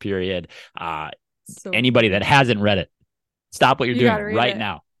tough period. Anybody that hasn't read it, stop what you're doing right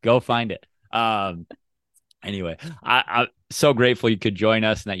now. Go find it. Anyway, I'm so grateful you could join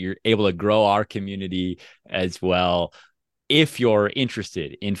us and that you're able to grow our community as well. If you're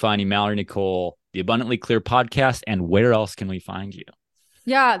interested in finding Mallory Nicole, the Abundantly Clear podcast, and where else can we find you?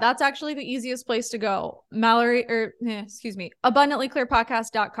 Yeah, that's actually the easiest place to go.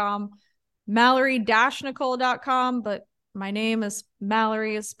 abundantlyclearpodcast.com, Mallory-Nicole.com, but my name is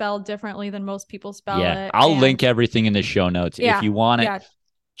Mallory is spelled differently than most people spell it. I'll link everything in the show notes if you want it.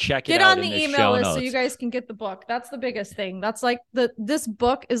 Check it out. Get on the email list so you guys can get the book. That's the biggest thing. That's like this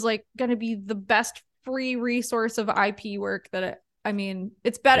book is like going to be the best free resource of IP work that I mean,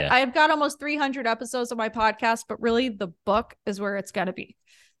 it's better. Yeah. I've got almost 300 episodes of my podcast, but really the book is where it's going to be.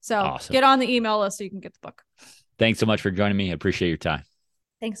 So Awesome. get on the email list so you can get the book. Thanks so much for joining me. I appreciate your time.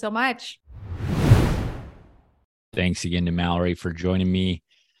 Thanks so much. Thanks again to Mallory for joining me.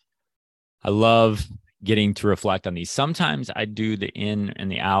 I love getting to reflect on these. Sometimes I do the in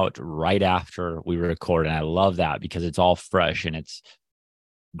and the out right after we record, and I love that because it's all fresh and it's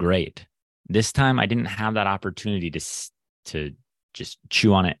great. This time I didn't have that opportunity to just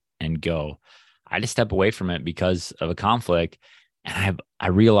chew on it and go. I had to step away from it because of a conflict. And I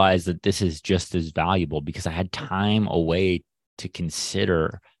realized that this is just as valuable because I had time away to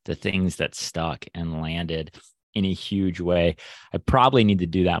consider the things that stuck and landed in a huge way. I probably need to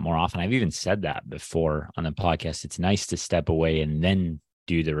do that more often. I've even said that before on the podcast. It's nice to step away and then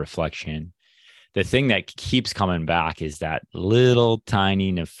do the reflection. The thing that keeps coming back is that little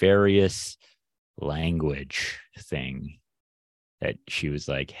tiny nefarious language thing that she was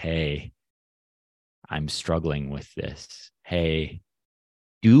like, hey, I'm struggling with this. Hey,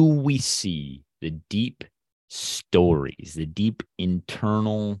 do we see the deep stories, the deep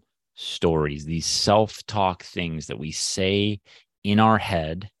internal stories, these self-talk things that we say in our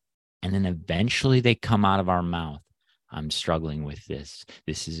head, and then eventually they come out of our mouth? I'm struggling with this.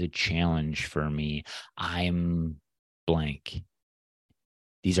 This is a challenge for me. I'm blank.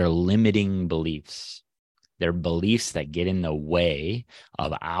 These are limiting beliefs. They're beliefs that get in the way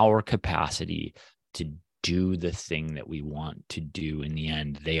of our capacity to do the thing that we want to do in the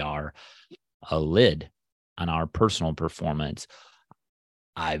end. They are a lid on our personal performance.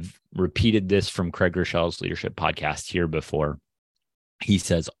 I've repeated this from Craig Groeschel's leadership podcast here before. He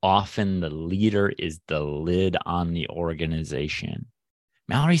says, often the leader is the lid on the organization.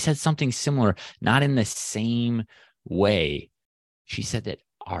 Mallory said something similar, not in the same way. She said that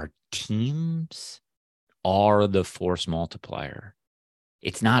our teams are the force multiplier.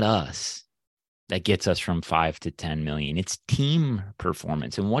 It's not us that gets us from 5 to 10 million. It's team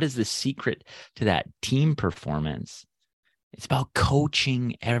performance. And what is the secret to that team performance? It's about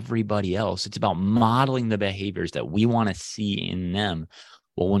coaching everybody else. It's about modeling the behaviors that we want to see in them.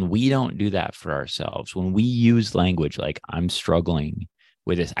 Well, when we don't do that for ourselves, when we use language like I'm struggling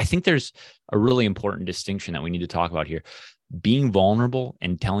with this, I think there's a really important distinction that we need to talk about here. Being vulnerable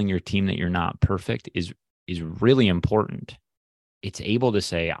and telling your team that you're not perfect is really important. It's able to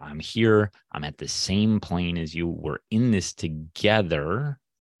say, I'm here, I'm at the same plane as you, we're in this together.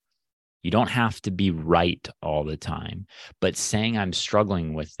 You don't have to be right all the time, but saying I'm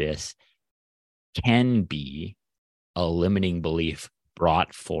struggling with this can be a limiting belief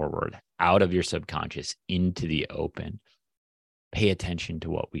brought forward out of your subconscious into the open. Pay attention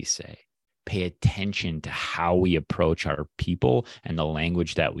to what we say. Pay attention to how we approach our people and the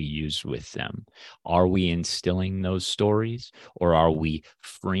language that we use with them. Are we instilling those stories, or are we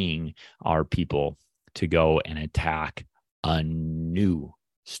freeing our people to go and attack a new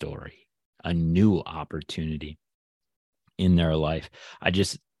story, a new opportunity in their life? I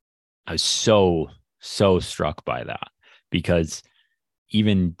was so struck by that, because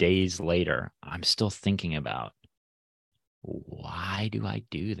even days later, I'm still thinking about, why do I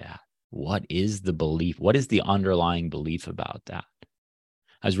do that? What is the belief? What is the underlying belief about that?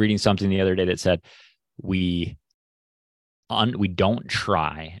 I was reading something the other day that said we don't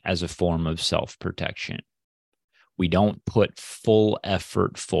try as a form of self-protection. We don't put full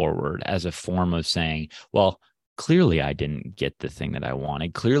effort forward as a form of saying, well, clearly I didn't get the thing that I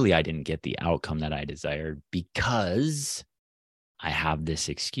wanted. Clearly I didn't get the outcome that I desired because I have this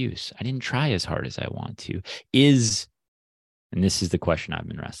excuse. I didn't try as hard as I want to. And this is the question I've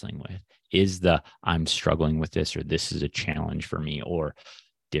been wrestling with, is I'm struggling with this, or this is a challenge for me, or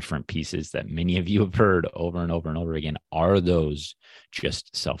different pieces that many of you have heard over and over and over again, are those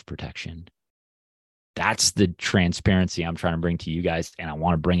just self-protection? That's the transparency I'm trying to bring to you guys, and I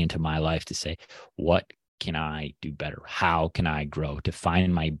want to bring into my life to say, what can I do better? How can I grow to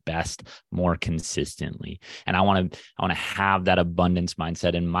find my best more consistently? And I want to have that abundance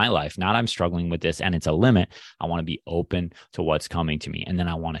mindset in my life. Not I'm struggling with this and it's a limit. I want to be open to what's coming to me. And then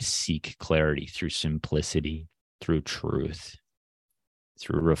I want to seek clarity through simplicity, through truth,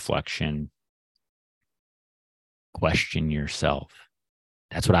 through reflection. Question yourself.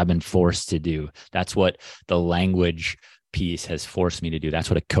 That's what I've been forced to do. That's what the language piece has forced me to do. That's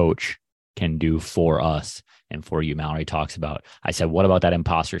what a coach can do for us and for you. Mallory talks about, I said, what about that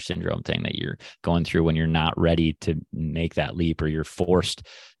imposter syndrome thing that you're going through when you're not ready to make that leap, or you're forced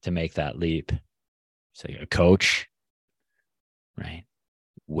to make that leap? So you're a coach, right?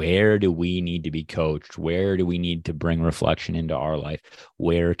 Where do we need to be coached? Where do we need to bring reflection into our life?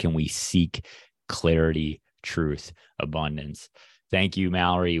 Where can we seek clarity, truth, abundance? Thank you,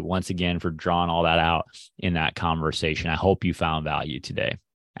 Mallory, once again for drawing all that out in that conversation. I hope you found value today.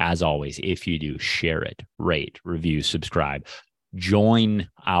 As always, if you do, share it, rate, review, subscribe, join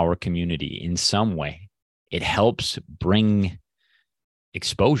our community in some way. It helps bring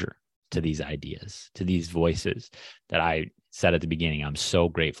exposure to these ideas, to these voices that I said at the beginning. I'm so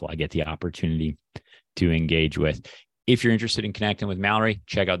grateful I get the opportunity to engage with. If you're interested in connecting with Mallory,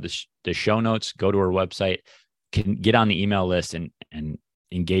 check out the show notes, go to her website, can get on the email list and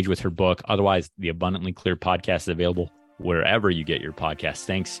engage with her book. Otherwise, the Abundantly Clear podcast is available wherever you get your podcasts.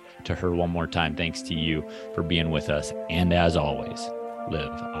 Thanks to her one more time. Thanks to you for being with us. And as always,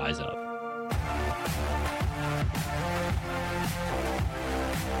 live eyes up.